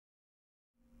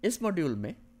इस मॉड्यूल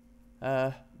में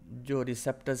जो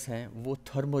रिसेप्टर्स हैं वो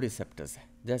थर्मोरिसेप्टर्स हैं।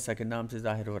 जैसा कि नाम से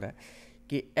जाहिर हो रहा है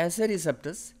कि ऐसे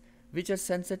receptors which are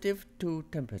sensitive to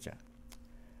temperature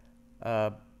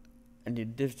and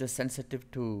it is sensitive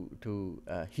to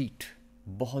heat,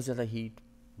 बहुत ज़्यादा हीट,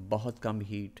 बहुत कम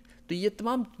हीट। तो ये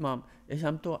तमाम जैसे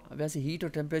हम तो वैसे हीट और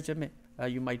टेम्परेचर में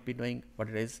you might be knowing what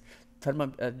it is.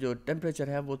 जो टेम्परेचर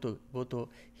है वो तो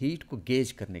हीट को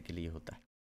गेज करने के लिए होता है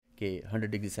कि 100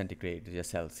 डिग्री सेंटीग्रेड या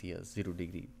सेल्सियस 0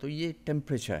 डिग्री, तो ये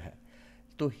टेम्परेचर है।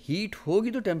 तो हीट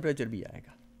होगी तो टेम्परेचर भी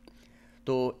आएगा।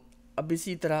 तो अब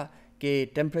इसी तरह के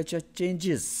टेम्परेचर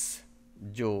चेंजेस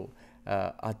जो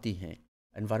आती हैं,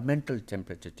 एनवायरमेंटल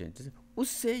टेम्परेचर चेंजेस,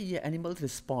 उससे ये एनिमल्स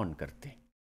रिस्पॉन्ड करते हैं।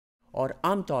 और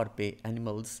आमतौर पे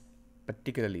animals,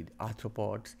 particularly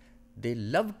arthropods, they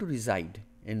love to reside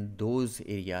in those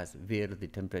areas where the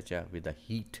temperature with the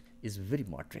heat is very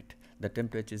moderate. The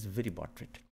temperature is very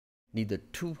moderate, neither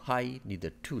too high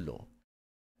neither too low.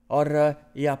 और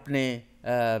ये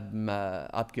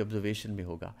आपकी observation में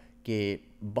होगा कि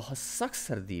बहुत सख्त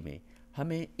सर्दी में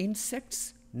हमें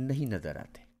इंसेक्ट्स नहीं नज़र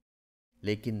आते,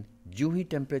 लेकिन जो ही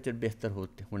टेम्परेचर बेहतर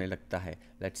होने लगता है,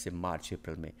 लेट्स से मार्च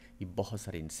अप्रैल में, ये बहुत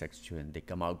सारे इंसेक्ट्स जो हैं दे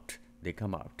कम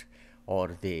आउट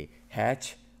और दे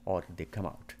हैच और दे कम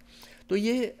आउट। तो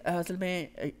ये असल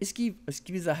में इसकी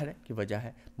भी ज़ाहिर है कि वजह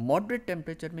है मॉडरेट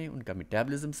टेम्परेचर में उनका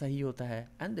मेटाबॉलिज्म सही होता है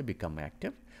एंड दे बिकम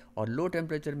एक्टिव, और लो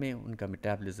टेम्परेचर में उनका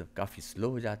मेटाबॉलिज्म काफ़ी स्लो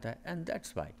हो जाता है and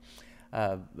that's why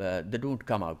they don't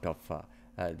come out of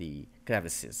the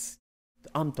crevices. तो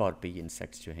आमतौर पे ये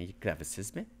इंसेक्ट्स जो हैं ये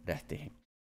क्रेविसेस में रहते हैं।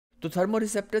 तो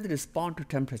थर्मोरिसेप्टर्स रिस्पॉन्ड टू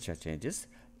टेम्परेचर चेंजेस।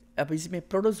 अब इसमें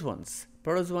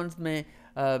प्रोटोजोअन्स में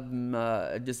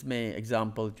जिसमें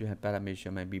एग्जांपल जो है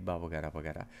पैरामीशियम है, बीबा वगैरह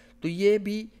वगैरह, तो ये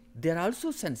भी they are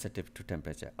also sensitive to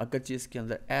temperature. अगरचे इसके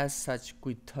अंदर एज सच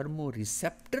कोई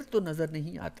थर्मोरिसेप्टर तो नज़र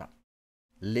नहीं आता,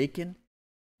 लेकिन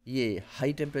ये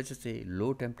हाई टेम्परेचर से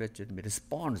लो टेम्परेचर में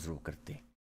रिस्पॉन्ड ज़रूर करते हैं।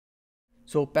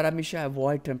 सो पैरामीशिया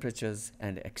अवॉइड टेम्परेचर्स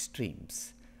एंड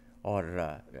एक्सट्रीम्स,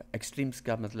 और एक्सट्रीम्स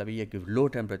का मतलब ये है कि लो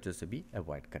टेम्परेचर से भी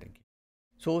अवॉइड करेंगे।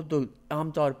 सो तो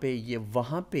आमतौर पे ये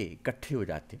वहाँ पे इकट्ठे हो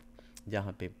जाते हैं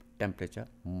जहाँ पे टेम्परेचर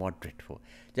मॉडरेट हो।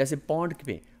 जैसे पॉन्ड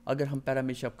में अगर हम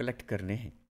पैरामीशिया कलेक्ट करने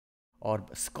हैं और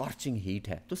स्कॉर्चिंग हीट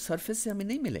है तो सरफेस से हमें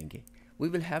नहीं मिलेंगे, we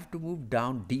will have to move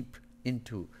down deep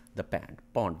into the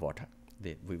pond water,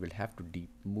 we will have to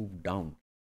deep move down.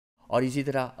 और इसी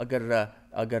तरह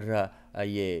अगर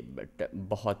ये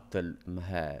बहुत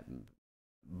है,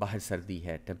 बाहर सर्दी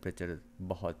है, टेम्परेचर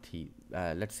बहुत ही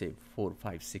लेट्स से 4,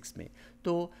 5, 6 में,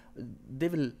 तो they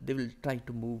will try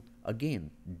to move again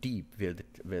deep where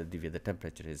the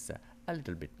temperature is a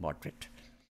little bit moderate.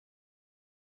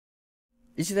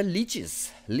 इसी तरह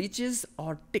लीचेस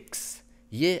और टिक्स,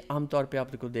 ये आमतौर पे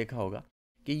आपने को देखा होगा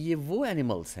कि ये वो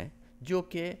एनिमल्स हैं जो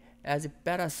कि as a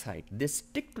parasite they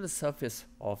stick to the surface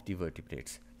of the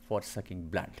vertebrates for sucking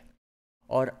blood.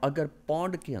 और अगर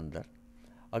पॉन्ड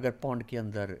के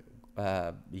अंदर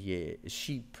ये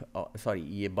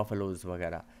ये बफलोज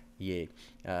वगैरह ये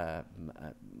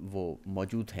वो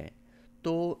मौजूद हैं,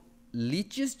 तो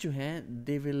लीचेस जो हैं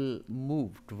they will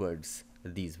move towards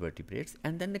these vertebrates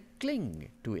and then they cling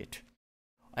to it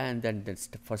and then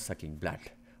for sucking blood.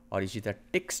 और इसी तरह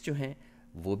टिक्स जो हैं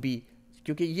वो भी,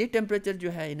 क्योंकि ये टेम्परेचर जो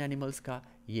है इन एनिमल्स का,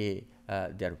 ये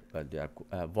they are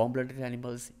warm blooded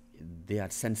animals, they are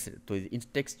sensitive, तो इन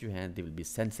टिक्स जो हैं they will be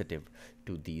sensitive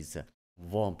to these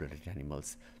warm blooded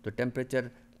animals. तो टेम्परेचर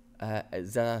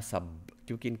ज़रा सा,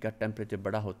 क्योंकि इनका टेम्परेचर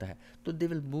बड़ा होता है, तो they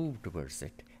will move towards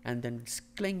it and then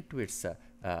cling to it's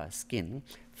skin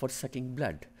for sucking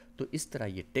blood. तो इस तरह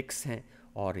ये टिक्स हैं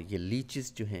और ये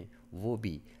लीचेस जो हैं वो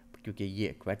भी, क्योंकि ये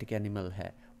एक्वेटिक एनिमल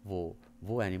है,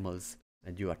 वो एनिमल्स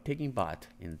जो are taking bath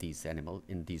in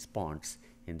these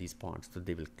Pond's, तो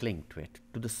they will cling to it,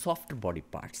 to the soft body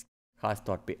parts, ख़ास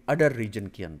तौर पे अडर रीजन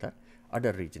के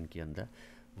अंदर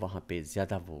वहाँ पे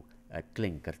ज़्यादा वो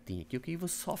क्लिंग करती हैं, क्योंकि वो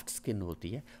सॉफ्ट स्किन होती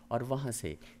है और वहाँ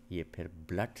से ये फिर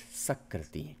ब्लड सक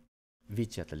करती हैं,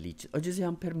 विच आर द लीचेस। और जिसे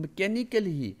हम फिर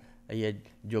मैकेनिकली ही, ये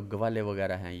जो गवाले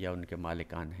वगैरह हैं या उनके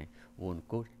मालिकान हैं, वो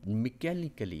उनको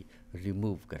मैकेनिकली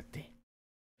रिमूव करते हैं।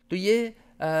 तो ये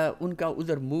उनका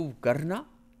उधर मूव करना,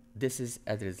 this is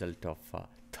as result of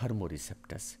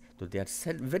थर्मोरिसेप्टर्स। तो they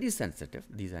are very sensitive,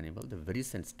 these animal they very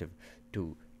sensitive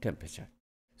to temperature.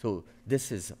 So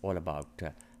this is all about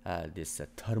this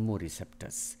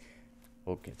थर्मोरिसेप्टर्स।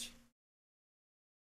 Okay ji.